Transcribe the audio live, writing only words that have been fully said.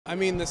I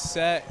mean, the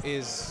set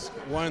is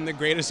one of the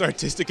greatest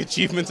artistic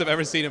achievements I've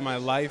ever seen in my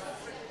life.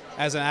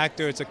 As an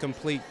actor, it's a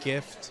complete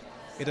gift.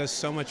 It does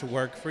so much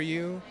work for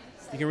you.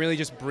 You can really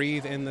just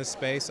breathe in this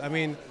space. I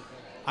mean,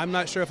 I'm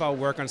not sure if I'll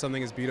work on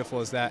something as beautiful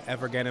as that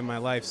ever again in my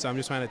life, so I'm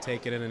just trying to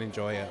take it in and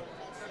enjoy it.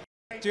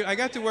 Dude, I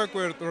got to work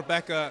with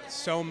Rebecca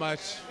so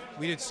much.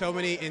 We did so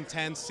many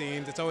intense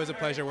scenes. It's always a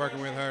pleasure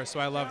working with her, so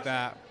I love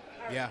that.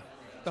 Yeah.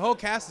 The whole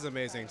cast is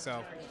amazing,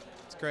 so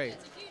it's great.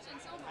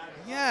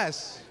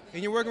 Yes.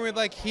 And you're working with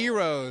like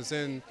heroes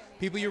and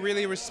people you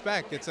really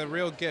respect. It's a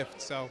real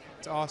gift, so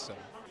it's awesome.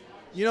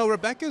 You know,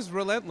 Rebecca's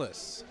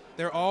relentless.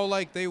 They're all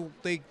like they will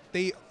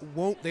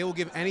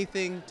give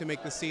anything to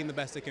make the scene the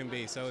best it can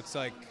be. So it's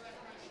like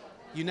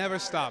you never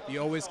stop. You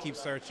always keep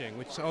searching,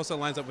 which also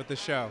lines up with the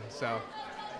show. So